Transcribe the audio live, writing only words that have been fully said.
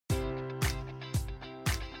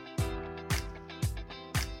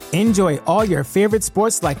Enjoy all your favorite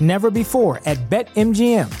sports like never before at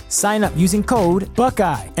BetMGM. Sign up using code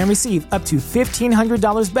Buckeye and receive up to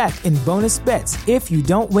 $1,500 back in bonus bets if you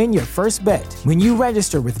don't win your first bet. When you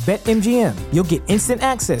register with BetMGM, you'll get instant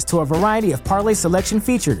access to a variety of parlay selection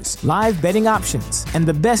features, live betting options, and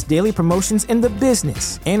the best daily promotions in the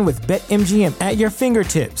business. And with BetMGM at your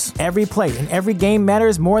fingertips, every play and every game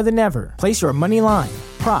matters more than ever. Place your money line,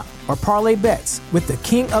 prop, or parlay bets with the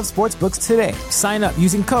king of sportsbooks today. Sign up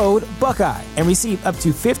using code Buckeye and receive up to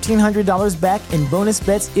 $1,500 back in bonus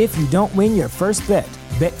bets if you don't win your first bet.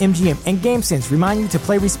 BetMGM and GameSense remind you to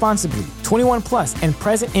play responsibly. 21 plus and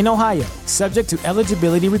present in Ohio, subject to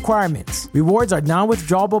eligibility requirements. Rewards are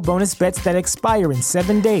non-withdrawable bonus bets that expire in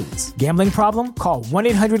 7 days. Gambling problem? Call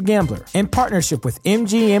 1-800-GAMBLER. In partnership with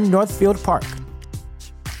MGM Northfield Park.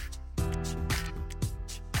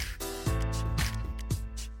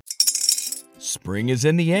 Spring is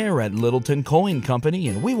in the air at Littleton Coin Company,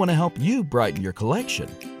 and we want to help you brighten your collection.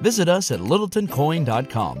 Visit us at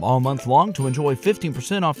littletoncoin.com all month long to enjoy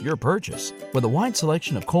 15% off your purchase. With a wide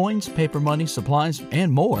selection of coins, paper money, supplies,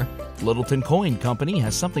 and more, Littleton Coin Company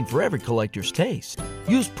has something for every collector's taste.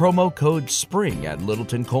 Use promo code SPRING at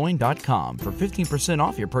littletoncoin.com for 15%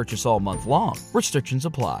 off your purchase all month long. Restrictions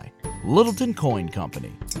apply. Littleton Coin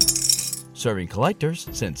Company. Serving collectors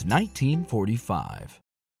since 1945.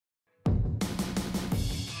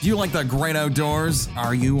 Do you like the great outdoors?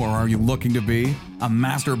 Are you or are you looking to be a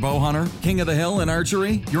master bow hunter? King of the hill in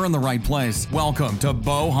archery? You're in the right place. Welcome to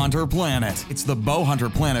Bow Hunter Planet. It's the Bow Hunter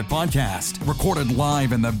Planet podcast, recorded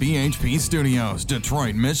live in the BHP Studios,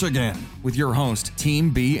 Detroit, Michigan, with your host,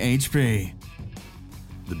 Team BHP.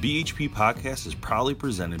 The BHP podcast is proudly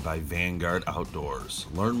presented by Vanguard Outdoors.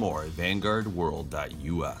 Learn more at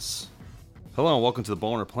vanguardworld.us. Hello and welcome to the Bow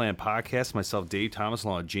Hunter Planet podcast. Myself, Dave Thomas,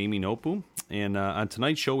 along with Jamie Nopu. And on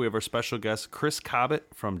tonight's show, we have our special guest, Chris Cobbett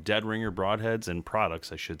from Dead Ringer Broadheads and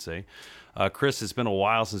Products, I should say. Chris, it's been a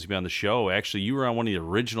while since you've been on the show. Actually, you were on one of the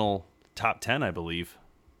original top 10, I believe.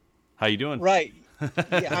 How you doing? Right.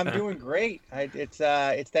 Yeah, I'm doing great. It's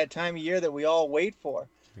that time of year that we all wait for.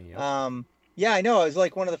 Yep. Yeah, I know. I was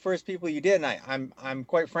like one of the first people you did, and I'm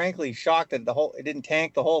quite frankly shocked that it didn't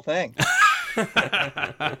tank the whole thing.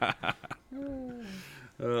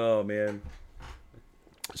 Oh man.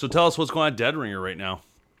 So tell us what's going on at Dead Ringer right now.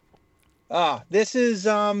 This is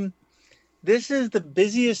the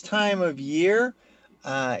busiest time of year.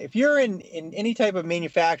 If you're in any type of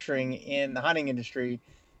manufacturing in the hunting industry,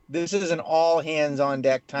 this is an all hands on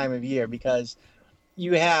deck time of year, because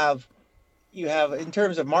you have in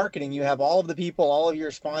terms of marketing, you have all of the people, all of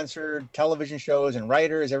your sponsored television shows and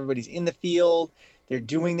writers, everybody's in the field, they're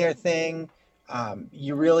doing their thing.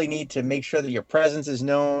 You really need to make sure that your presence is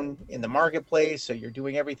known in the marketplace. So you're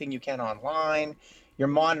doing everything you can online. You're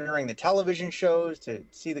monitoring the television shows to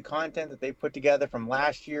see the content that they put together from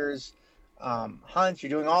last year's hunts. You're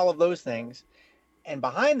doing all of those things. And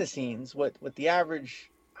behind the scenes, what the average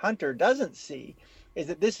hunter doesn't see is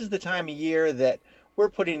that this is the time of year that we're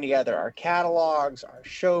putting together our catalogs, our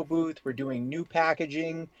show booth. We're doing new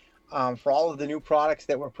packaging for all of the new products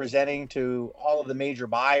that we're presenting to all of the major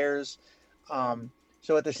buyers.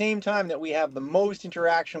 So at the same time that we have the most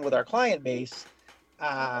interaction with our client base,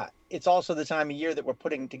 it's also the time of year that we're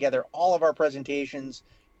putting together all of our presentations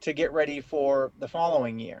to get ready for the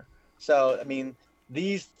following year. So, I mean,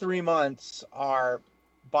 these 3 months are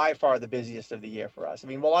by far the busiest of the year for us. I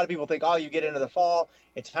mean, a lot of people think, oh, you get into the fall,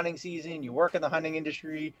 it's hunting season, you work in the hunting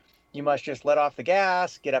industry, you must just let off the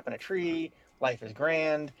gas, get up in a tree, life is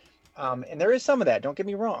grand. And there is some of that, don't get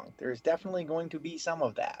me wrong. There's definitely going to be some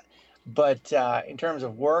of that. But in terms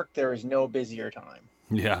of work, there is no busier time.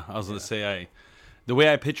 Yeah, I was going to say, the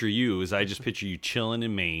way I picture you is I just picture you chilling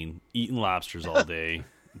in Maine, eating lobsters all day,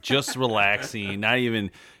 just relaxing, not even,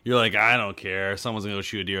 you're like, I don't care. Someone's going to go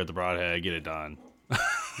shoot a deer at the Broadhead, get it done.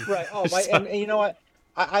 Right. Oh, and you know what?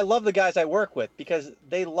 I love the guys I work with because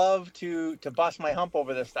they love to bust my hump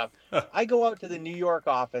over this stuff. I go out to the New York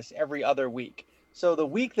office every other week. So the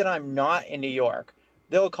week that I'm not in New York,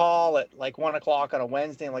 they'll call at like 1 o'clock on a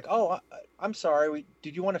Wednesday and like, oh, I'm sorry.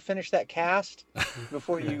 Did you want to finish that cast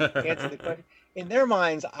before you answer the question? In their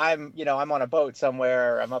minds, I'm on a boat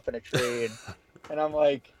somewhere. I'm up in a tree and I'm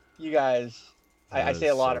like, you guys, I say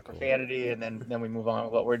a lot of profanity and then we move on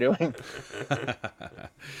with what we're doing.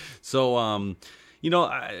 So,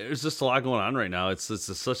 There's just a lot going on right now. It's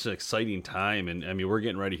such an exciting time, and I mean, we're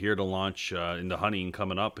getting ready here to launch into hunting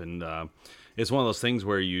coming up, and it's one of those things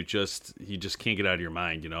where you just can't get out of your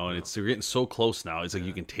mind, and we're getting so close now. It's like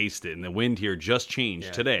you can taste it, and the wind here just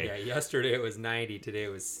changed today. Yeah, yesterday it was 90, today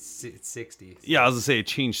it was 60. Yeah, I was gonna say it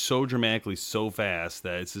changed so dramatically, so fast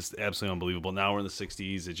that it's just absolutely unbelievable. Now we're in the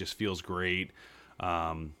 60s. It just feels great.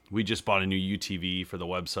 We just bought a new UTV for the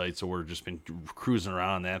website, so we're just been cruising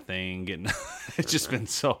around that thing, getting it's just been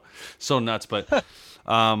so nuts. But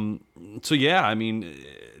so yeah, I mean,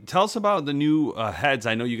 tell us about the new heads.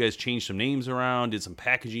 I know you guys changed some names around, did some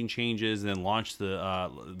packaging changes, and then launched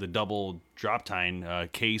the double drop tine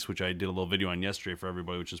case, which I did a little video on yesterday for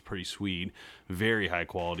everybody, which is pretty sweet, very high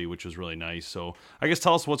quality, which was really nice. So I guess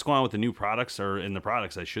tell us what's going on with the new products, or in the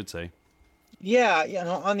products, I should say. Yeah,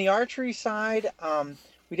 on the archery side,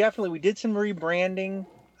 we did some rebranding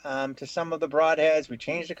to some of the broadheads. We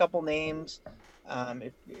changed a couple names.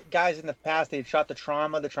 Guys in the past, they had shot the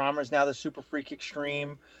Trauma. The Trauma is now the Super Freak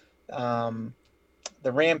Extreme. The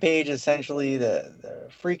Rampage is essentially the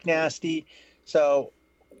Freak Nasty. So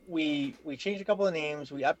we changed a couple of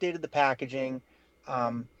names. We updated the packaging.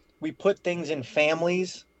 We put things in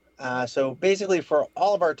families. So basically, for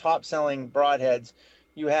all of our top-selling broadheads,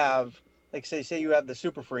 you have, like say you have the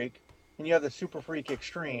Super Freak, and you have the Super Freak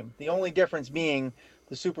Extreme. The only difference being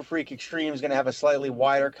the Super Freak Extreme is going to have a slightly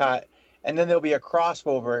wider cut, and then there'll be a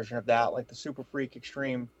crossbow version of that, like the Super Freak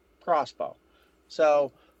Extreme crossbow.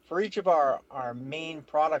 So for each of our main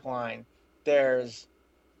product line, there's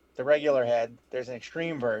the regular head, there's an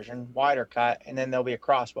extreme version, wider cut, and then there'll be a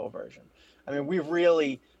crossbow version. I mean, we've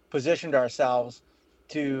really positioned ourselves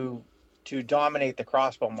to dominate the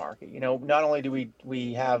crossbow market. Not only do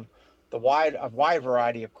we have a wide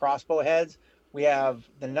variety of crossbow heads, we have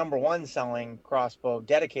the number one selling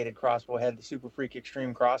dedicated crossbow head, the Super Freak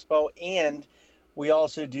Extreme crossbow, and we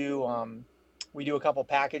also do a couple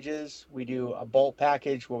packages. We do a bolt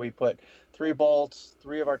package where we put 3 bolts,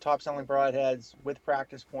 3 of our top selling broadheads with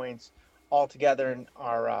practice points all together in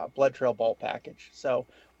our Blood Trail bolt package. So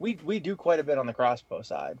we do quite a bit on the crossbow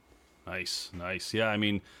side. Nice. Yeah, I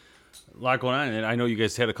mean, a lot going on, and I know you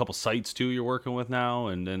guys had a couple sites too you're working with now,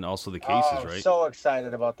 and then also the cases, right? So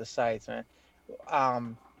excited about the sites, man.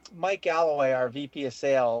 Mike Galloway, our VP of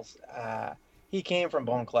sales, he came from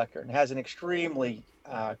Bone Collector and has an extremely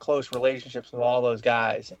close relationships with all those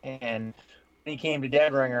guys. And when he came to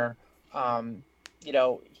Dead Ringer,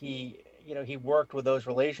 he worked with those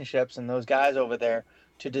relationships and those guys over there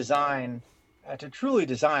to truly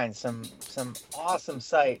design some awesome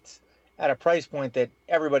sites at a price point that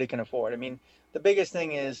everybody can afford. I mean, the biggest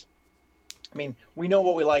thing is, we know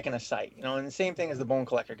what we like in a site, and the same thing as the Bone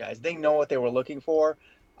Collector guys. They know what they were looking for,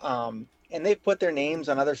 and they've put their names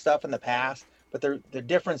on other stuff in the past, but the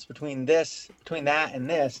difference between that and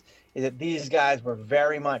this is that these guys were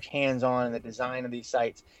very much hands-on in the design of these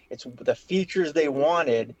sites. It's the features they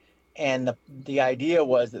wanted, and the idea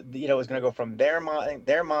was that, it was going to go from their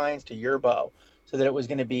minds to your bow, so that it was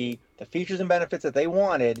going to be the features and benefits that they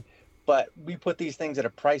wanted. But we put these things at a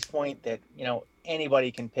price point that,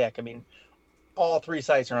 anybody can pick. I mean, all 3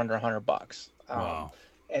 sites are under $100. Wow.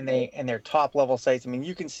 And they're top level sites. I mean,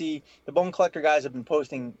 you can see the Bone Collector guys have been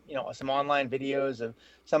posting, some online videos of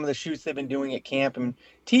some of the shoots they've been doing at camp. And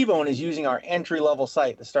T-Bone is using our entry level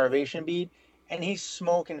site, the Starvation Bead, and he's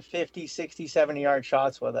smoking 50, 60, 70 yard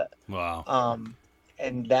shots with it. Wow.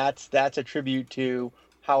 And that's a tribute to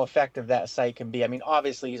how effective that site can be. I mean,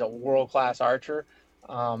 obviously he's a world-class archer.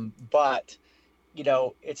 But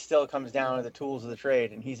it still comes down to the tools of the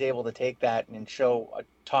trade, and he's able to take that and show a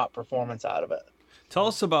top performance out of it. Tell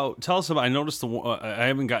us about. I noticed I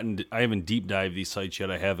haven't deep dived these sites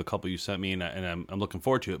yet. I have a couple you sent me, and I'm looking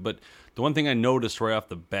forward to it. But the one thing I noticed right off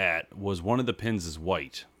the bat was one of the pins is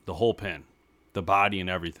white, the whole pin, the body and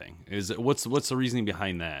everything. What's the reasoning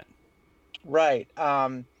behind that? Right.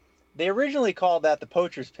 They originally called that the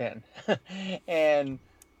poacher's pin, and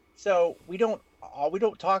so we don't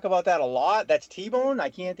talk about that a lot. That's T-Bone. I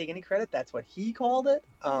can't take any credit. That's what he called it.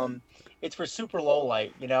 It's for super low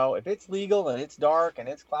light. If it's legal and it's dark and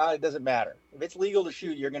it's cloudy, it doesn't matter. If it's legal to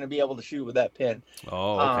shoot, you're going to be able to shoot with that pin.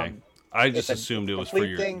 Oh, okay. I just assumed it was for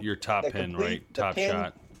your top pin, right? Top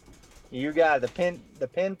shot. You got it. The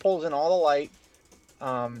pin pulls in all the light.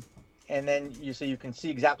 And then you can see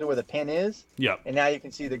exactly where the pin is. Yep. And now you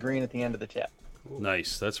can see the green at the end of the tip.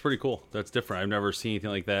 Nice. That's pretty cool. That's different. I've never seen anything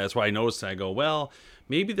like that. That's why I noticed it. I go, well,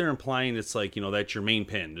 maybe they're implying it's like, that's your main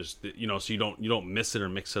pin. Just, so you don't miss it or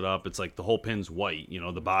mix it up. It's like the whole pin's white,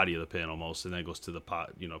 the body of the pin almost, and then it goes to the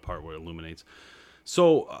part where it illuminates.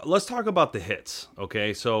 So let's talk about the hits,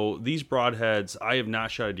 okay? So these broadheads, I have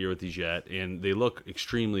not shot a deer with these yet, and they look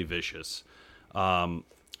extremely vicious.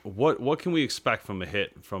 What can we expect from a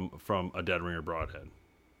hit from a dead ringer broadhead?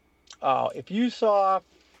 If you saw,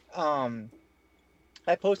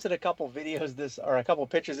 I posted a couple videos a couple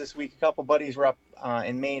pictures this week. A couple buddies were up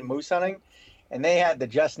in Maine moose hunting, and they had the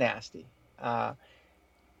Just Nasty, and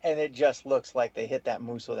it just looks like they hit that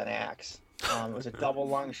moose with an axe. It was a double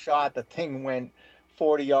lung shot. The thing went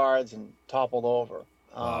 40 yards and toppled over.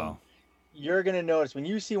 Wow. You're gonna notice when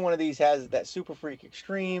you see one of these has that Super Freak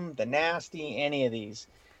Extreme, the Nasty, any of these,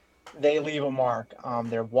 they leave a mark.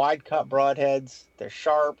 They're wide cut broadheads. They're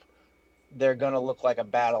sharp. They're going to look like a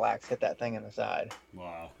battle axe hit that thing in the side.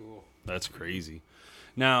 Wow. Cool. That's crazy.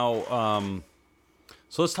 Now,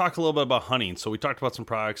 so let's talk a little bit about hunting. So we talked about some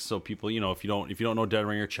products. So people, if you don't know Dead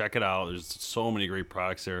Ringer, check it out. There's so many great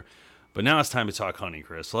products there. But now it's time to talk hunting,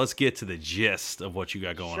 Chris. So let's get to the gist of what you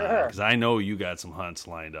got going on. Because I know you got some hunts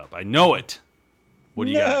lined up. I know it. What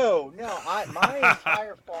do you got? No. My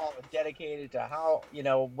entire fall is dedicated to how,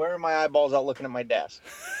 where are my eyeballs out looking at my desk?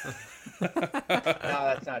 No,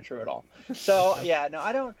 that's not true at all. So yeah, no,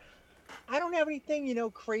 I don't have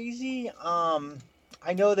anything, crazy.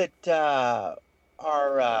 I know that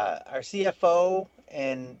our CFO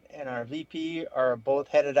and our VP are both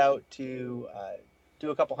headed out to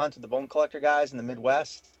do a couple hunts with the bone collector guys in the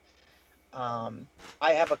Midwest.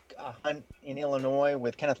 I have a hunt in Illinois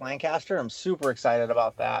with Kenneth Lancaster. I'm super excited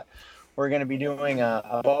about that. We're going to be doing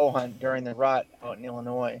a bow hunt during the rut out in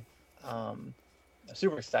Illinois. I'm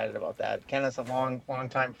super excited about that. Kenneth's a long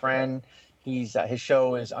time friend. He's his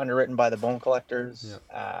show is underwritten by the Bone Collectors.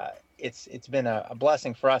 Yep. It's been a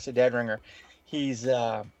blessing for us at Dead Ringer. He's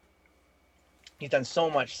done so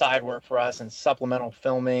much side work for us and supplemental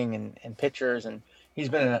filming and pictures, and he's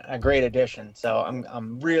been a great addition. So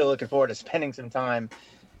I'm really looking forward to spending some time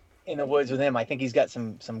in the woods with him. I think he's got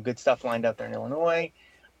some good stuff lined up there in Illinois.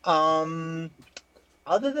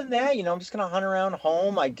 Other than that, I'm just going to hunt around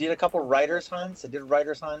home. I did a couple writers hunts. I did a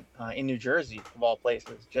writers hunt in New Jersey, of all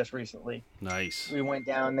places, just recently. Nice. We went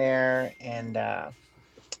down there, and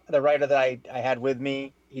the writer that I had with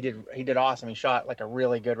me, he did awesome. He shot like a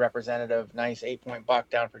really good representative, nice 8-point buck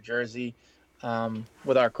down for Jersey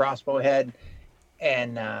with our crossbow head.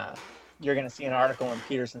 And you're going to see an article in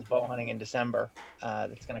Peterson's Bow Hunting in December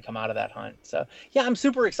that's going to come out of that hunt. So yeah, I'm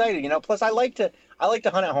super excited. Plus I like to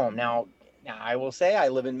hunt at home. Now I will say I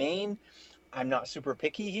live in Maine. I'm not super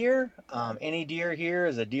picky here. Any deer here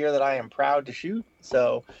is a deer that I am proud to shoot.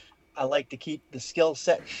 So I like to keep the skill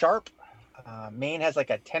set sharp. Maine has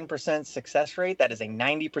like a 10% success rate. That is a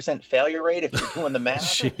 90% failure rate if you're doing the math.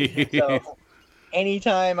 So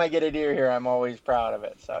anytime I get a deer here, I'm always proud of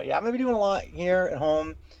it. So yeah, I'm gonna be doing a lot here at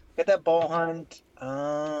home. Get that bow hunt.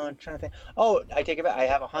 I'm trying to think. Oh, I take it back. I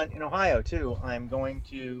have a hunt in Ohio too. I'm going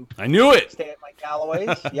to. I knew it. Stay at Mike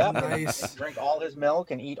Galloway's. Yep. Nice. And drink all his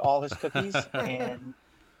milk and eat all his cookies. And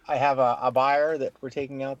I have a buyer that we're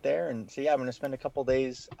taking out there, and so yeah, I'm gonna spend a couple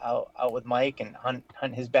days out with Mike and hunt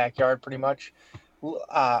his backyard pretty much.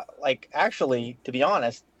 Actually, to be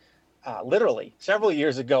honest. Literally several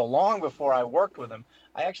years ago, long before I worked with him,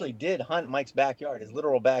 I actually did hunt Mike's backyard, his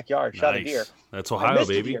literal backyard. Shot a deer. That's I Ohio, missed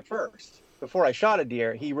baby. A deer first before I shot a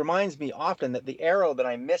deer. He reminds me often that the arrow that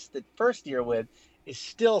I missed the first deer with is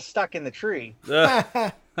still stuck in the tree. It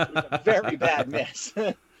was a very bad miss.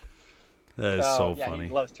 That is so yeah, funny.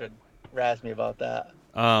 He loves to razz me about that.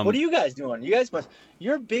 What are you guys doing?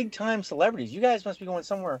 You're big time celebrities. You guys must be going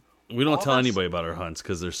somewhere. We don't tell anybody about our hunts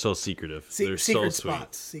because they're so secretive. They're so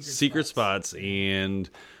sweet. Secret spots, and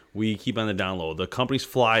we keep on the down low. The companies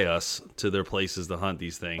fly us to their places to hunt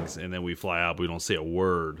these things, and then we fly out. But we don't say a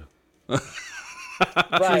word.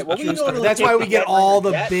 Right. Well, that's why we get all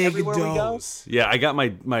the big does. Yeah, I got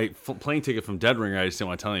my plane ticket from Dead Ringer. I just didn't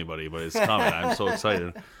want to tell anybody, but it's coming. I'm so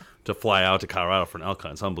excited to fly out to Colorado for an elk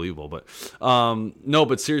hunt. It's unbelievable. But no,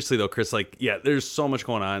 but seriously though, Chris, there's so much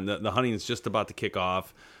going on. The hunting is just about to kick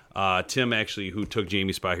off. Tim actually, who took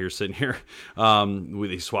Jamie's spot here, sitting here,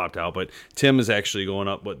 he swapped out, but Tim is actually going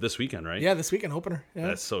up this weekend, right? Yeah, this weekend opener. Yeah.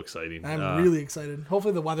 That's so exciting. I'm really excited.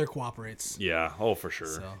 Hopefully the weather cooperates. Yeah, for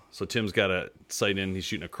sure. So Tim's got a sight in. He's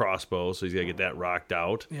shooting a crossbow, so he's got to get that rocked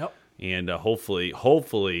out. Yep. And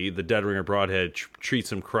hopefully the Dead Ringer broadhead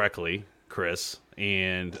treats him correctly, Chris.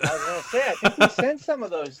 And I was gonna say, I think we sent some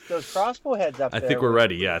of those crossbow heads up there. I think we're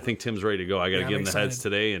ready. Yeah, I think Tim's ready to go. I got to give him the heads excited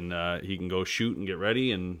today, and he can go shoot and get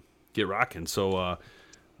ready and get rocking. So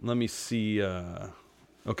let me see.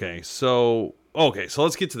 Okay, so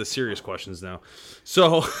let's get to the serious questions now.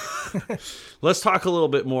 So let's talk a little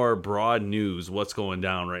bit more broad news. What's going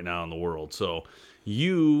down right now in the world? So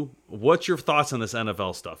What's your thoughts on this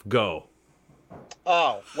NFL stuff? Go.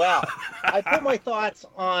 Oh, well, I put my thoughts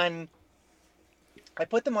on. I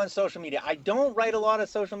put them on social media. I don't write a lot of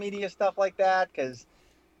social media stuff like that because,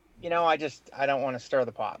 I don't want to stir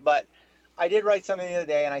the pot. But I did write something the other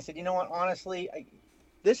day, and I said, you know what? Honestly,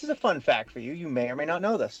 this is a fun fact for you. You may or may not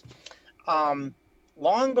know this.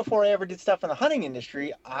 Long before I ever did stuff in the hunting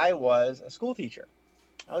industry, I was a school teacher.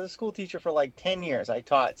 I was a school teacher for like 10 years. I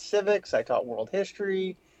taught civics. I taught world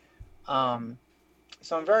history.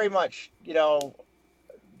 So I'm very much,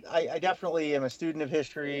 I definitely am a student of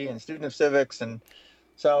history and a student of civics. And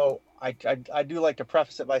so I do like to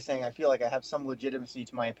preface it by saying I feel like I have some legitimacy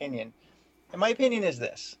to my opinion. And my opinion is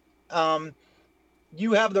this.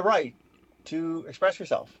 You have the right to express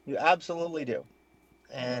yourself. You absolutely do.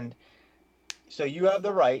 And so you have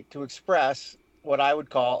the right to express what I would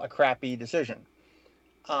call a crappy decision.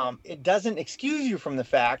 It doesn't excuse you from the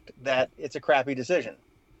fact that it's a crappy decision.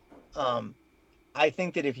 I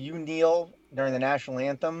think that if you kneel during the national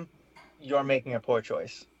anthem, you're making a poor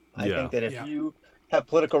choice. I think that if you have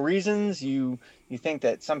political reasons, you think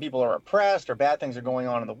that some people are oppressed or bad things are going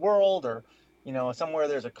on in the world, or somewhere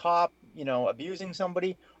there's a cop abusing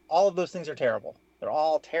somebody, all of those things are terrible. They're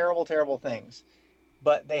all terrible, terrible things.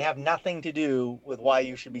 But they have nothing to do with why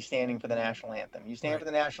you should be standing for the national anthem. You stand for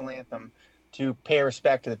the national anthem to pay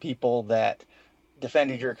respect to the people that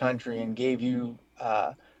defended your country and gave you,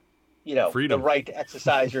 freedom, the right to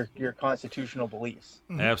exercise your constitutional beliefs.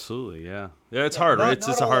 Absolutely, yeah. Yeah, it's hard, right? It's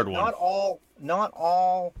a hard one. Not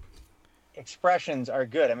all expressions are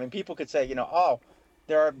good. I mean, people could say,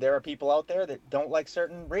 there are people out there that don't like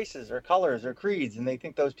certain races or colors or creeds, and they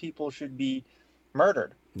think those people should be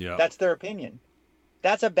murdered. Yeah, that's their opinion.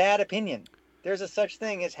 That's a bad opinion. There's a such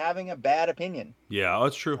thing as having a bad opinion. Yeah,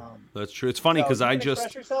 that's true. That's true. It's funny because I just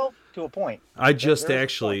express yourself to a point. I just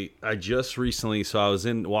recently, so I was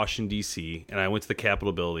in Washington D.C. and I went to the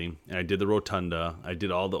Capitol building and I did the rotunda. I did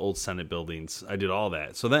all the old Senate buildings. I did all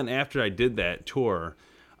that. So then after I did that tour,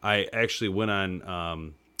 I actually went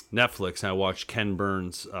on Netflix and I watched Ken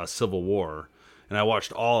Burns' Civil War. And I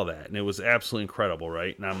watched all of that, and it was absolutely incredible,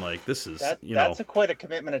 right? And I'm like, this is, that's quite a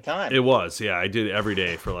commitment of time. It was, yeah. I did it every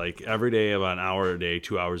day for every day about an hour a day,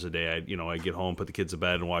 2 hours a day. I'd get home, put the kids to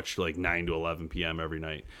bed, and watch 9 to 11 p.m. every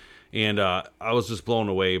night. And I was just blown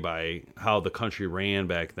away by how the country ran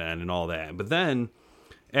back then and all that. But then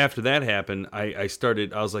after that happened, I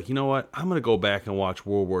was like, you know what? I'm going to go back and watch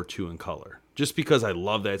World War II in color. Just because I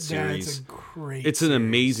love that series. It's an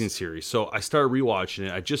amazing series. So I started rewatching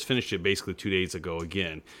it. I just finished it basically 2 days ago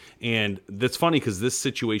again. And that's funny because this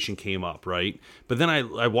situation came up, right? But then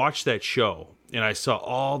I watched that show and I saw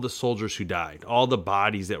all the soldiers who died, all the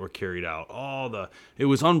bodies that were carried out, it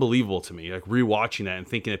was unbelievable to me, rewatching that and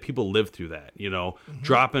thinking that people lived through that,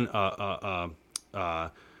 dropping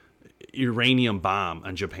uranium bomb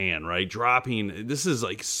on Japan, right? This is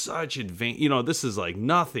such advanced, this is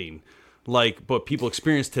nothing. But people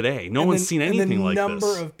experience today. No one's seen anything like this. The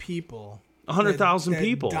number of people, 100,000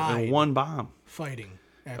 people in one bomb fighting.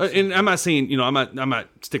 And I'm not saying, I'm not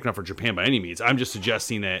sticking up for Japan by any means. I'm just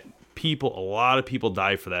suggesting that a lot of people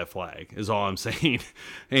die for that flag. Is all I'm saying.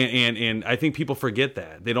 And I think people forget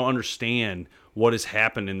that. They don't understand what has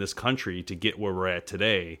happened in this country to get where we're at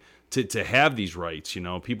today. To have these rights,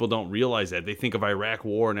 people don't realize that. They think of Iraq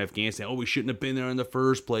War and Afghanistan. Oh, we shouldn't have been there in the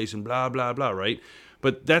first place, and blah blah blah, right?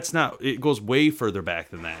 But that's not. It goes way further back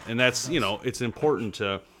than that, and that's it's important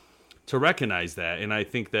to recognize that. And I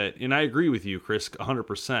think that, and I agree with you, Chris,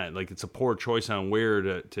 100%. It's a poor choice on where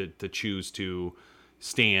to choose to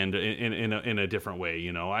stand in a different way.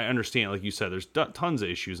 I understand, like you said, there's tons of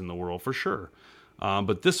issues in the world for sure.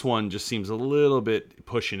 But this one just seems a little bit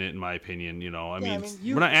pushing it, in my opinion. We're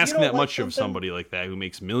not asking that much of somebody like that who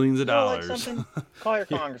makes millions of dollars. Call your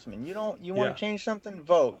congressman. You want to change something?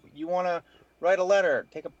 Vote. You want to write a letter?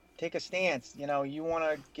 Take a stance. You want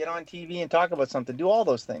to get on TV and talk about something. Do all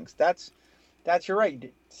those things. That's your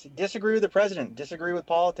right. Disagree with the president. Disagree with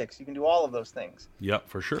politics. You can do all of those things. Yep,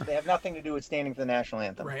 for sure. They have nothing to do with standing for the national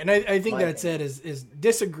anthem. Right, and I think that's it. Is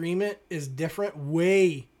disagreement is different,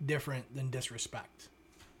 way different than disrespect.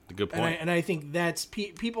 A good point. And I think that's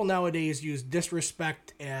people nowadays use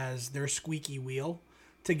disrespect as their squeaky wheel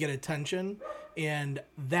to get attention, and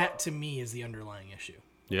that to me is the underlying issue.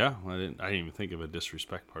 Yeah, I didn't even think of a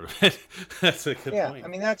disrespect part of it. That's a good point.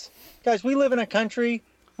 Yeah, guys, we live in a country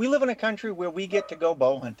where we get to go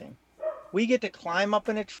bow hunting. We get to climb up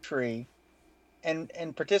in a tree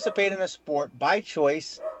and participate in a sport by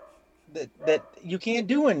choice that you can't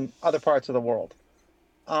do in other parts of the world.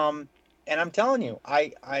 And And I'm telling you,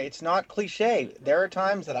 I it's not cliche. There are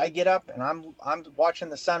times that I get up and I'm watching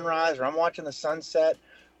the sunrise, or I'm watching the sunset,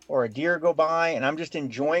 or a deer go by, and I'm just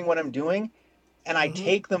enjoying what I'm doing. And I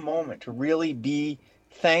take the moment to really be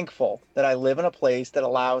thankful that I live in a place that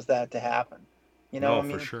allows that to happen. You know,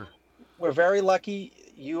 for sure. We're very lucky,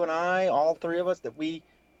 you and I, all three of us, that we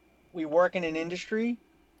work in an industry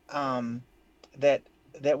that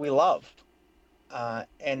we love,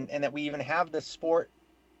 and that we even have this sport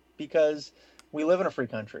because we live in a free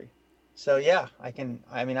country. So yeah, I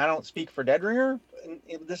don't speak for Dead Ringer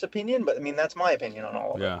in this opinion, but I mean, that's my opinion on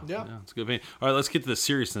all of it. Yeah, it's a good opinion. All right, let's get to the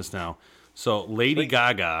seriousness now. So Lady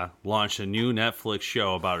Gaga launched a new Netflix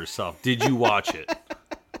show about herself. Did you watch it?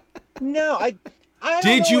 No, I don't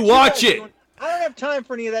Did know you what watch guys are it? doing. I don't have time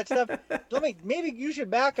for any of that stuff. Maybe you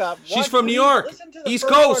should back up. She's from New York, Listen to the East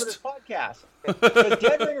first part Coast. of this podcast. Because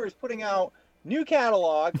Dead Ringer is putting out new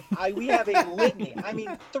catalog. We have a litany.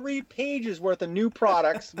 3 pages worth of new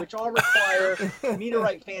products, which all require me to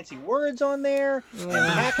write fancy words on there and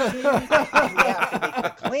packaging. And we have to make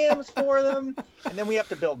the clams for them, and then we have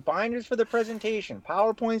to build binders for the presentation,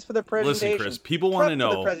 PowerPoints for the presentation. Listen, Chris, people want to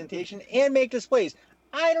prep for know the presentation and make displays.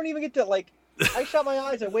 I don't even get to I shut my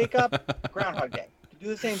eyes, I wake up, Groundhog Day. Do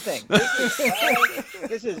the same thing.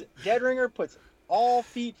 This is Dead Ringer puts all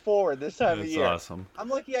feet forward this time of year. That's awesome. I'm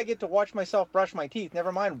lucky I get to watch myself brush my teeth.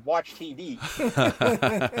 Never mind watch TV.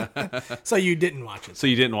 So you didn't watch it. So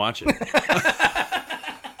you didn't watch it.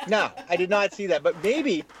 No, I did not see that. But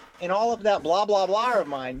maybe in all of that blah, blah, blah of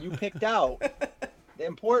mine, you picked out the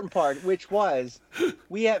important part, which was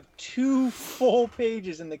we have 2 full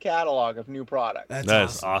pages in the catalog of new products.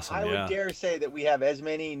 That's awesome. I would dare say that we have as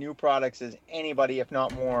many new products as anybody, if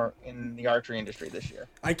not more, in the archery industry this year.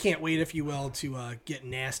 I can't wait, if you will, to get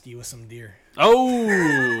nasty with some deer.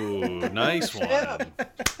 Oh, nice one.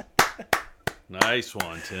 Nice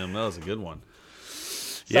one, Tim. That was a good one.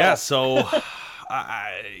 Yeah, so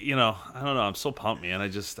I don't know. I'm so pumped, man. I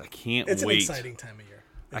can't wait. It's an exciting time of year.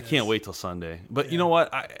 I can't wait till Sunday. But you know what?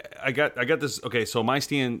 I got this. Okay, so my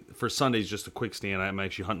stand for Sunday is just a quick stand. I'm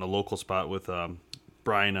actually hunting a local spot with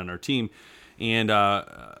Brian on our team, and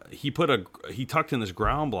he tucked in this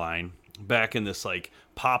ground blind back in this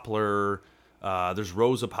poplar. There's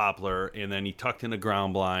rows of poplar, and then he tucked in a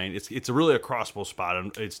ground blind. It's really a crossbow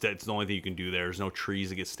spot. It's the only thing you can do there. There's no trees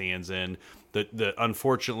to get stands in.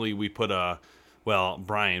 Unfortunately, we put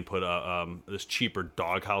Brian put this cheaper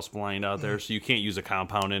doghouse blind out there, so you can't use a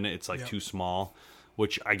compound in it. It's too small,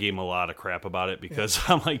 which I gave him a lot of crap about it because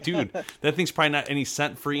I'm like, dude, that thing's probably not any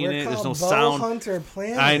scent free in it. There's no sound. Hunter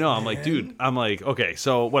Planet, I know. I'm like, dude. I'm like, okay,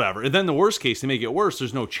 so whatever. And then the worst case, to make it worse,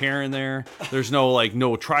 there's no chair in there. There's no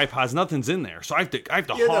no tripods. Nothing's in there. So I have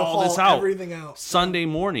to haul this out. Everything out. Sunday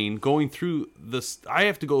morning, going through this. I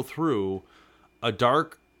have to go through a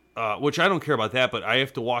dark. Which I don't care about that, but I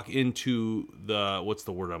have to walk into what's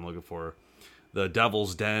the word I'm looking for? The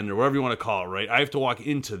devil's den or whatever you want to call it, right? I have to walk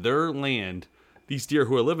into their land, these deer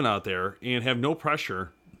who are living out there, and have no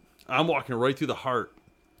pressure. I'm walking right through the heart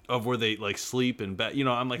of where they sleep and bed.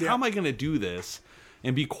 I'm like, how am I going to do this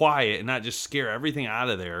and be quiet and not just scare everything out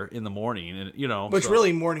of there in the morning? And Which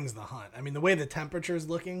really morning's the hunt. I mean, the way the temperature's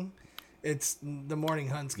looking, it's the morning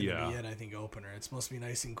hunt's gonna be it. I think opener. It's supposed to be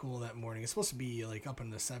nice and cool that morning. It's supposed to be up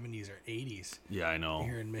in the 70s or 80s. Yeah, I know.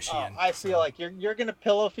 Here in Michigan, I feel like you're gonna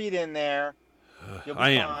pillow feed in there. You'll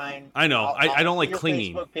be fine. I know. I don't like your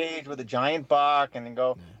clinging. Facebook page with a giant buck, and then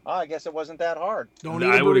go. Oh, I guess it wasn't that hard. Don't eat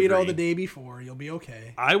a burrito the day before. You'll be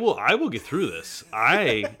okay. I will get through this.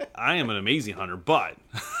 I am an amazing hunter, but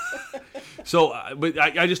but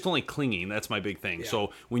I just don't like clinging. That's my big thing. Yeah.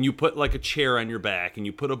 So when you put a chair on your back and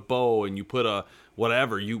you put a bow and you put a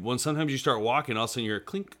whatever, sometimes you start walking, all of a sudden you're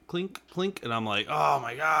clink, clink, clink, and I'm like, oh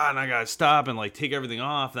my God, and I gotta stop and take everything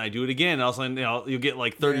off, and I do it again, and all of a sudden you'll get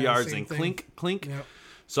 30 yards and clink, clink. Yep.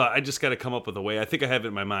 So I just got to come up with a way. I think I have it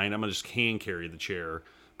in my mind. I'm gonna just hand carry the chair,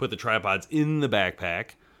 put the tripods in the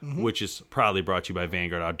backpack, which is probably brought to you by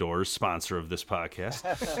Vanguard Outdoors, sponsor of this podcast,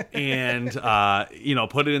 and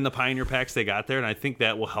put it in the Pioneer packs they got there, and I think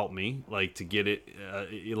that will help me to get it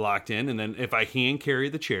locked in. And then if I hand carry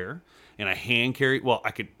the chair and I hand carry,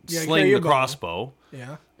 I could sling the crossbow,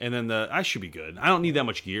 and then I should be good. I don't need that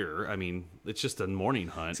much gear. I mean, it's just a morning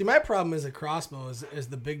hunt. See, my problem is a crossbow is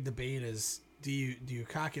the big debate is. Do you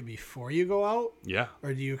cock it before you go out? Yeah.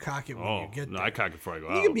 Or do you cock it when you get there? No, I cock it before I go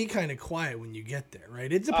out. You can be kind of quiet when you get there,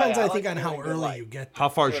 right? It depends, I think, on how early you get there. How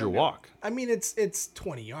far is your walk? I mean, it's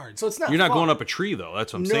 20 yards, so it's not. You're not going up a tree, though.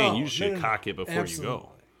 That's what I'm saying. You should cock it before you go.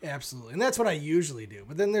 Absolutely, and that's what I usually do.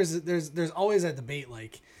 But then there's always that debate,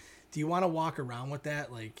 do you want to walk around with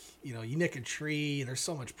that? Like, you know, you nick a tree, there's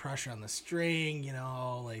so much pressure on the string, you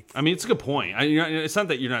know, like. I mean, it's a good point. It's not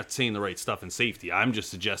that you're not saying the right stuff in safety. I'm just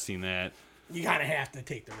suggesting that you kind of have to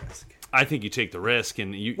take the risk. I think you take the risk,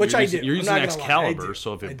 and you're do. You're using Excalibur,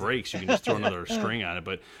 so if it breaks, you can just throw another string on it.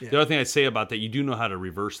 But the other thing I'd say about that, you do know how to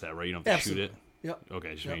reverse that, right? You don't have to shoot it. Yep.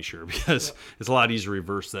 Okay, just making sure, because it's a lot easier to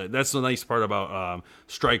reverse that. That's the nice part about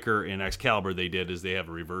Striker and Excalibur. They have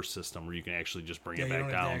a reverse system where you can actually just bring it back down.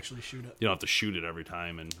 You don't have to actually shoot it. You don't have to shoot it every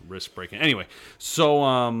time and risk breaking. Anyway, so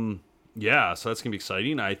so that's gonna be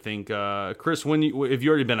exciting. I think, Chris, have you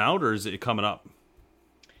already been out, or is it coming up?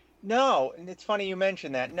 No, and it's funny you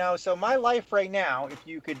mentioned that. No, so my life right now, if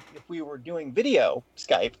we were doing video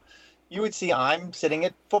Skype, you would see I'm sitting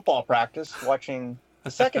at football practice watching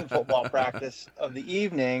the second football practice of the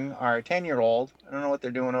evening. Our 10-year-old, I don't know what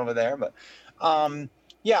they're doing over there, but I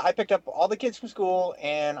picked up all the kids from school,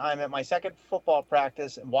 and I'm at my second football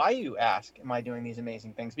practice. Why, you ask, am I doing these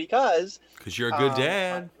amazing things? Because you're a good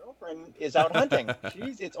dad. My girlfriend is out hunting.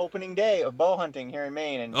 It's opening day of bow hunting here in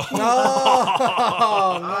Maine, and nice.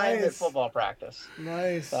 I'm at football practice.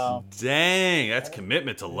 Nice. So, dang, that's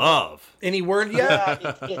commitment to love. Any word yet?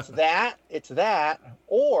 It's that,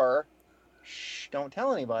 or shh, don't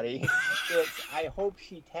tell anybody. I hope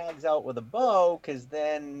she tags out with a bow, because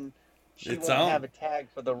then she won't have a tag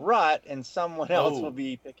for the rut, and someone else will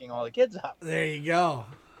be picking all the kids up. There you go.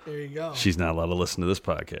 She's not allowed to listen to this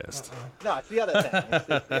podcast. No, it's the other thing. It's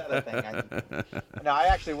the other thing. I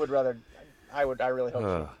actually would rather. I really hope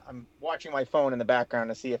so. I'm watching my phone in the background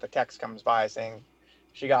to see if a text comes by saying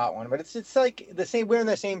she got one. But it's like the same. We're in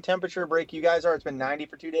the same temperature break you guys are. It's been 90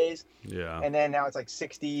 for 2 days. Yeah. And then now it's like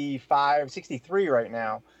 65, 63 right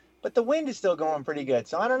now. But the wind is still going pretty good.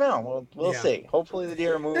 So I don't know. We'll see. Hopefully the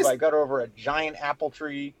deer move. I got over a giant apple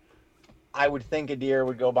tree. I would think a deer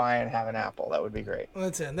would go by and have an apple. That would be great.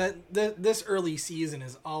 That's it. This early season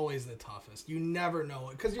is always the toughest. You never know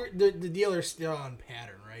it, because the dealer's still on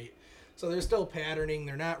pattern, right? So they're still patterning.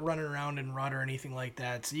 They're not running around in rut or anything like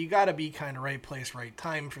that. So you got to be kind of right place, right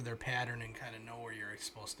time for their pattern and kind of know where you're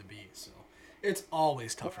supposed to be. So it's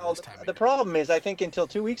always tough for this time of year. The problem is, I think until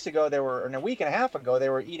 2 weeks ago, a week and a half ago, they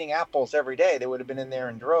were eating apples every day. They would have been in there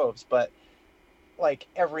in droves, but like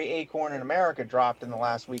every acorn in America dropped in the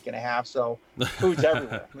last week and a half, so food's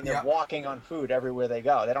everywhere. I mean, they're walking on food everywhere they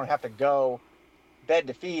go. They don't have to go bed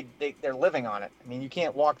to feed. They're living on it. I mean, you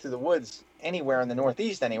can't walk through the woods anywhere in the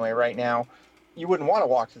Northeast anyway right now. You wouldn't want to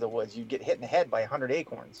walk through the woods. You'd get hit in the head by 100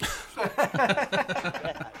 acorns.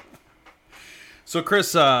 So,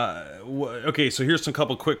 Chris, okay, so here's some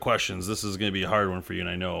couple quick questions. This is going to be a hard one for you, and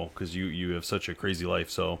I know, because you have such a crazy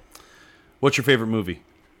life. So, what's your favorite movie?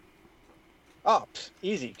 Oh,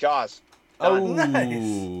 easy. Jaws. Oh,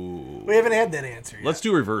 nice. We haven't had that answer yet. Let's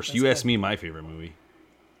do reverse. You asked me my favorite movie.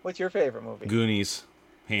 What's your favorite movie? Goonies.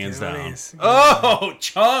 Hands down. Good. Oh,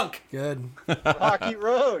 Chunk! Good. Rocky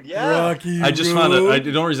Road, yeah. Rocky I just Road. found it.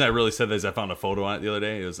 The only reason I really said that is I found a photo on it the other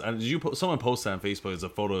day. It was someone posted on Facebook. It was a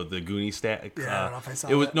photo of the Goonies stat. Yeah, I don't know if I saw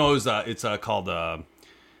it was that. no, it was it's called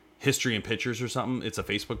History and Pictures or something. It's a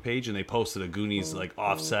Facebook page, and they posted a Goonies like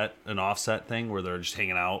offset thing where they're just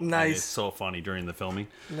hanging out. Nice. And it's so funny during the filming.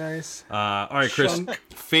 Nice. All right, Chris.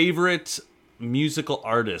 Favorite musical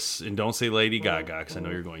artists, and don't say Lady Gaga because I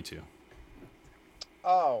know you're going to.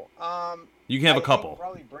 Oh, you can have a couple.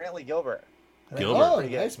 Probably Brantley Gilbert. Gilbert. Oh,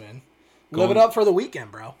 nice, man. Live it up for the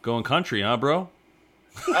weekend, bro. Going country, huh, bro?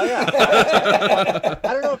 Oh yeah.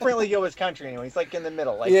 I don't know if Brantley Gilbert's country anyway. He's like in the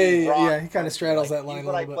middle. Like Yeah. He kind of straddles that line he's a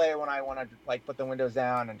what I little bit. play when I want to like put the windows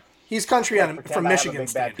down, and He's country Pretend I from have a Michigan big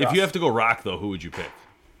State. bad If you have to go rock, though, who would you pick?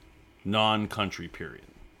 Non-country, period.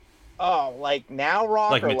 oh, like now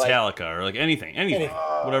rock Like or Metallica or like anything,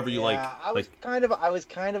 whatever you like. I was kind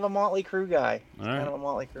of a Motley Crue guy. All right. Kind of a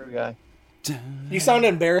Motley Crue guy. You sound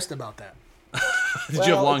embarrassed about that. Did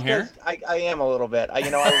you have long hair? I am a little bit. I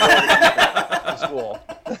wore it to school.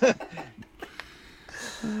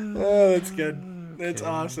 Oh, that's good. That's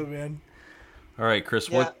awesome, man. All right, Chris.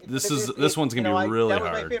 Yeah, This one's gonna be really that was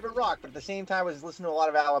hard. my favorite rock, but at the same time, I was listening to a lot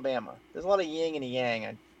of Alabama. There's a lot of yin and a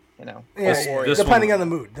yang, Yeah, This depending one- on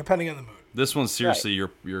the mood. Depending on the mood. This one, seriously,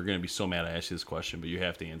 you're gonna be so mad I asked you this question, but you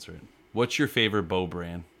have to answer it. What's your favorite bow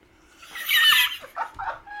brand?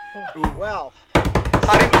 Well,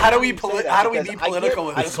 How do we be because political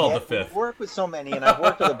with It's this? called the Fifth. I've worked with so many, and I've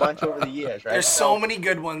worked with a bunch over the years, right? There's so many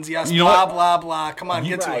good ones. Yes. You know Blah what? blah blah. Come on,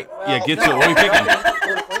 get to it. Well, Yeah, get to it. What are you picking?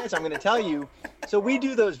 I'm going to tell you. So we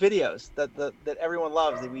do those videos that everyone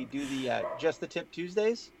loves. That we do the Just the Tip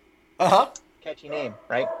Tuesdays. Catchy name,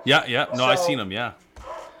 right? Yeah. No, I've So- seen them. Yeah.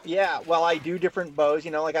 Yeah. Well, I do different bows.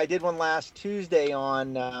 Like I did one last Tuesday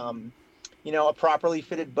on a properly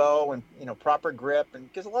fitted bow and, proper grip. And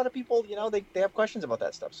because a lot of people, they have questions about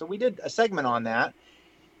that stuff. So we did a segment on that,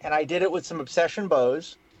 and I did it with some Obsession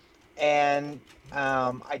bows. And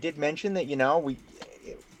I did mention that,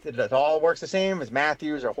 it all works the same as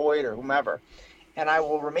Matthews or Hoyt or whomever. And I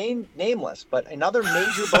will remain nameless, but another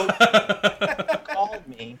major boat called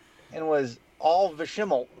me and was all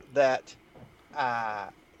vishimmel that, I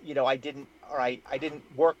didn't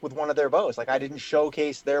work with one of their bows. Like, I didn't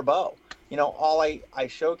showcase their bow. All I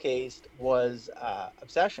showcased was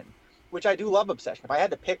Obsession, which I do love Obsession. If I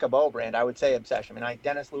had to pick a bow brand, I would say Obsession.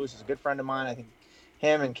 Dennis Lewis is a good friend of mine. I think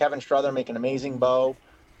him and Kevin Struther make an amazing bow.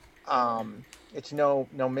 It's no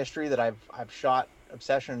mystery that I've shot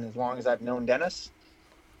Obsession as long as I've known Dennis.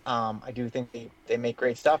 I do think they make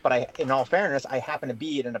great stuff, but in all fairness, I happen to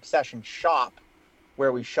be at an Obsession shop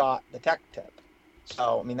where we shot the Tech Tip.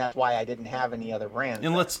 So, that's why I didn't have any other brands.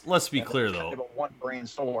 And let's be clear, though. About one brand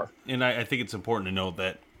store. And I think it's important to note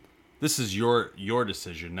that this is your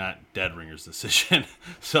decision, not Dead Ringer's decision.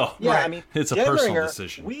 So, yeah, it's a Dead personal Ringer,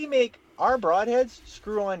 decision. We make our broadheads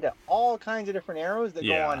screw onto all kinds of different arrows that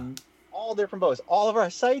go on all different bows. All of our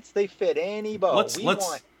sights, they fit any bow. Let's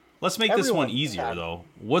make this one easier, though.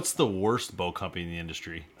 What's the worst bow company in the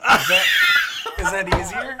industry? Is that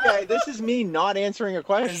easier? Yeah, this is me not answering a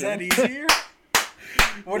question. Is that easier?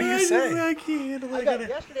 What do you say? Yesterday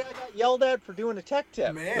I got yelled at for doing a Tech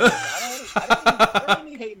Tip. Man. I don't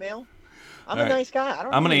need hate mail. I'm a nice guy.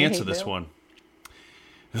 I'm going to answer this one.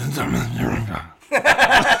 Did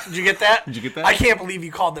you get that? I can't believe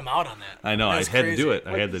you called them out on that. I know. That's I had crazy. to do it.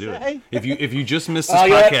 I had to do say? it. If you just missed this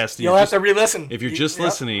podcast, you'll have to re-listen. If you're just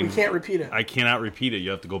listening, we can't repeat it. I cannot repeat it.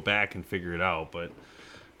 You have to go back and figure it out. But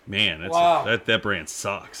man, that brand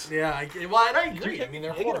sucks. Yeah, I agree. They're They get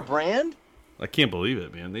a horrible. brand? I can't believe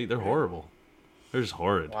it, man. They're horrible. They're just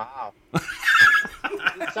horrid. Wow.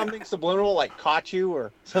 Something subliminal like caught you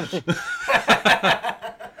or something.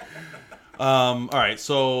 All right.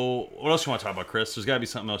 So what else you want to talk about, Chris? There's got to be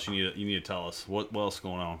something else you need to tell us. What else is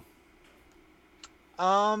going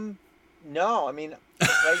on? No. Right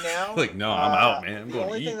now. No, I'm out, man. The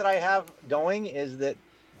only thing that I have going is that,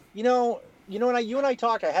 when you and I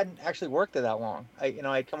talked, I hadn't actually worked there that long.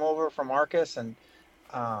 I'd come over from Arcus and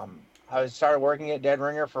I started working at Dead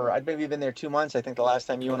Ringer I'd maybe been there 2 months. I think the last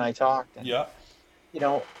time you and I talked. And,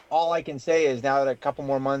 all I can say is now that a couple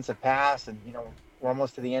more months have passed and, we're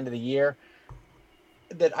almost to the end of the year,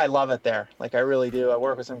 that I love it there. Like, I really do. I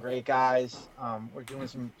work with some great guys. We're doing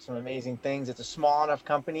some amazing things. It's a small enough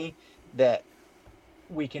company that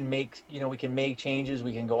we can make changes.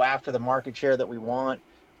 We can go after the market share that we want.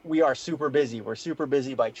 We are super busy. We're super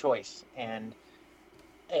busy by choice. And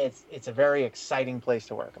it's a very exciting place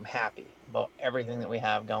to work. I'm happy about everything that we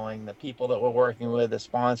have going, the people that we're working with, the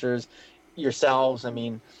sponsors, yourselves.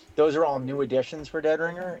 Those are all new additions for Dead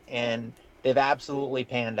Ringer, and they've absolutely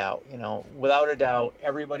panned out. Without a doubt,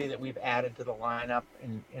 everybody that we've added to the lineup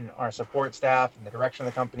in our support staff and the direction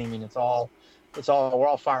of the company, we're all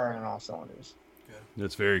firing on all cylinders. Good.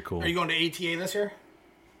 That's very cool. Are you going to ATA this year?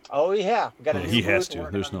 Oh yeah, we got a new he has booth.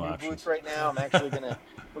 to. There's no option right now. I'm actually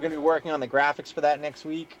we're gonna be working on the graphics for that next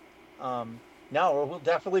week. No, we'll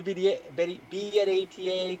definitely be at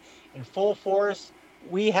ATA in full force.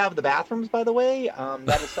 We have the bathrooms, by the way.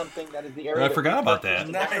 That is something that is the area. I forgot about that.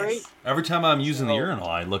 Nice. Every time I'm using the urinal,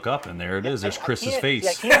 I look up and there it is. There's Chris's face.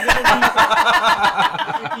 I can't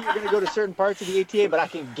guarantee you're going to go to certain parts of the ATA, but I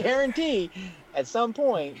can guarantee at some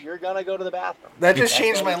point you're going to go to the bathroom. That just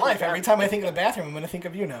changed my life. Every time I think of the bathroom, I'm going to think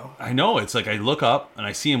of you now. I know. It's like I look up and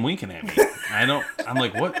I see him winking at me. I'm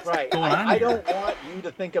like, what's going on I here? don't want you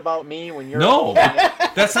to think about me when you're. No,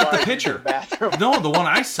 that's not the picture. Bathroom. No, the one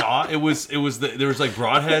I saw, there was like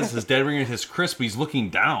broadheads, his Dead Ringer, his crisp. He's looking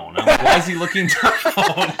down. I'm like, why is he looking down?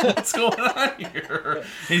 What's going on here? And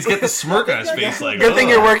he's got the smirk on his face. Like, Good thing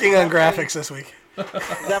you're working on graphics this week.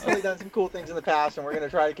 Definitely done some cool things in the past, and we're going to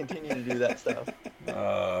try to continue to do that stuff.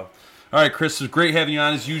 All right, Chris, it was great having you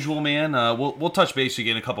on as usual, man. We'll touch base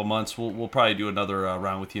again in a couple months. We'll probably do another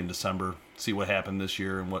round with you in December, see what happened this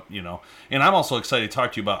year and what. And I'm also excited to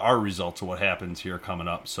talk to you about our results of what happens here coming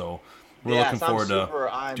up. So we're looking forward to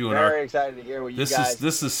doing I'm very excited to hear what you guys.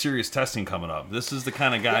 This is serious testing coming up. This is the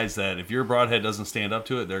kind of guys that if your broadhead doesn't stand up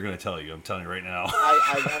to it, they're going to tell you. I'm telling you right now.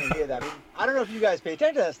 I want to hear that. I don't know if you guys pay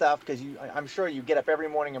attention to that stuff because I'm sure you get up every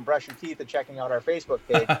morning and brush your teeth and checking out our Facebook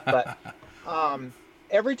page. But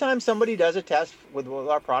every time somebody does a test with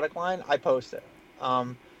our product line, I post it.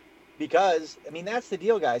 Because, that's the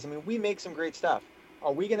deal, guys. We make some great stuff.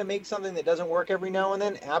 Are we going to make something that doesn't work every now and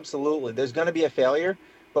then? Absolutely. There's going to be a failure,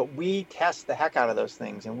 but we test the heck out of those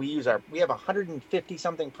things. And we have 150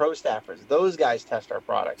 something pro staffers. Those guys test our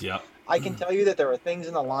products. Yeah. I can tell you that there are things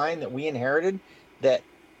in the line that we inherited that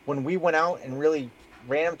when we went out and really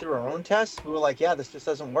ran them through our own tests, we were like, yeah, this just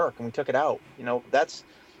doesn't work. And we took it out. You know,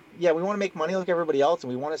 we want to make money like everybody else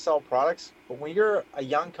and we want to sell products. But when you're a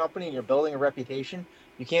young company and you're building a reputation,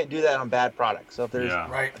 you can't do that on bad products. So if there's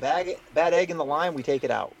a bad egg in the line, we take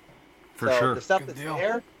it out. For sure. The stuff that's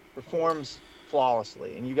there performs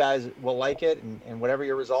flawlessly, and you guys will like it. And whatever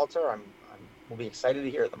your results are, we'll be excited to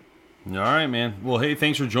hear them. All right, man. Well, hey,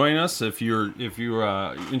 thanks for joining us. If you're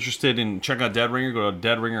interested in checking out Dead Ringer, go to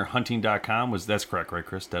deadringerhunting.com. That's correct, right,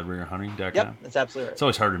 Chris? Deadringerhunting.com. Yep, that's absolutely right. It's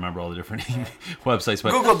always hard to remember all the different websites.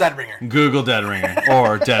 But Google Dead Ringer. Google Dead Ringer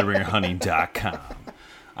or deadringerhunting.com.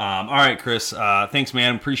 All right, Chris. Thanks,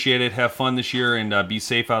 man. Appreciate it. Have fun this year and be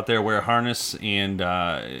safe out there. Wear a harness, and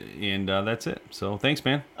that's it. So thanks,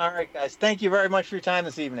 man. All right, guys. Thank you very much for your time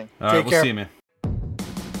this evening. All right, we'll see you, man.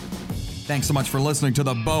 Thanks so much for listening to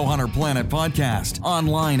the Bowhunter Planet podcast,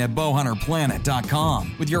 online at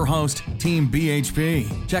bowhunterplanet.com with your host, Team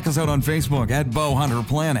BHP. Check us out on Facebook at Bowhunter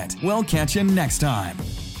Planet. We'll catch you next time.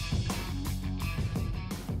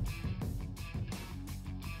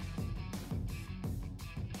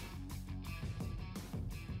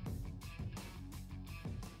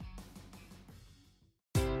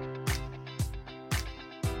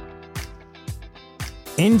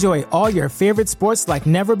 Enjoy all your favorite sports like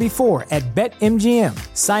never before at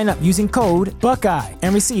BetMGM. Sign up using code Buckeye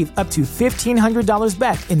and receive up to $1,500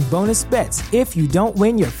 back in bonus bets if you don't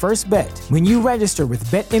win your first bet. When you register with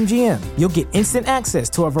BetMGM, you'll get instant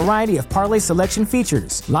access to a variety of parlay selection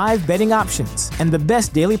features, live betting options, and the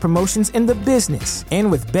best daily promotions in the business.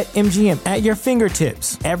 And with BetMGM at your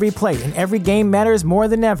fingertips, every play and every game matters more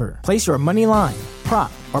than ever. Place your money line,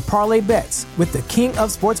 prop, or parlay bets with the king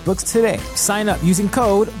of sportsbooks today. Sign up using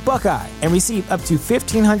code Buckeye and receive up to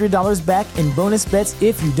 $1,500 back in bonus bets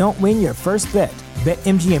if you don't win your first bet.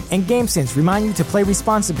 BetMGM and GameSense remind you to play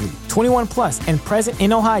responsibly. 21 plus and present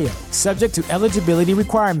in Ohio, subject to eligibility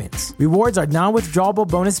requirements. Rewards are non-withdrawable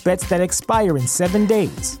bonus bets that expire in 7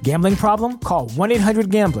 days. Gambling problem? Call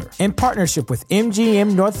 1-800-GAMBLER in partnership with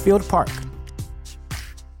MGM Northfield Park.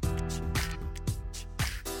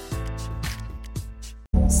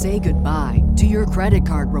 Say goodbye to your credit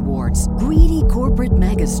card rewards. Greedy corporate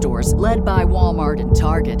mega stores, led by Walmart and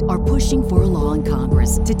Target, are pushing for a law in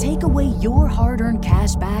Congress to take away your hard-earned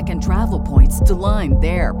cash back and travel points to line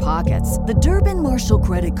their pockets. The Durbin-Marshall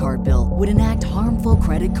credit card bill would enact harmful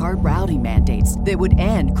credit card routing mandates that would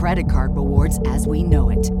end credit card rewards as we know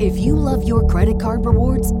it. If you love your credit card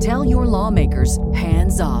rewards, tell your lawmakers,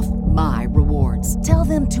 hands off my rewards. Tell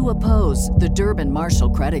them to oppose the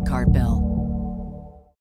Durbin-Marshall credit card bill.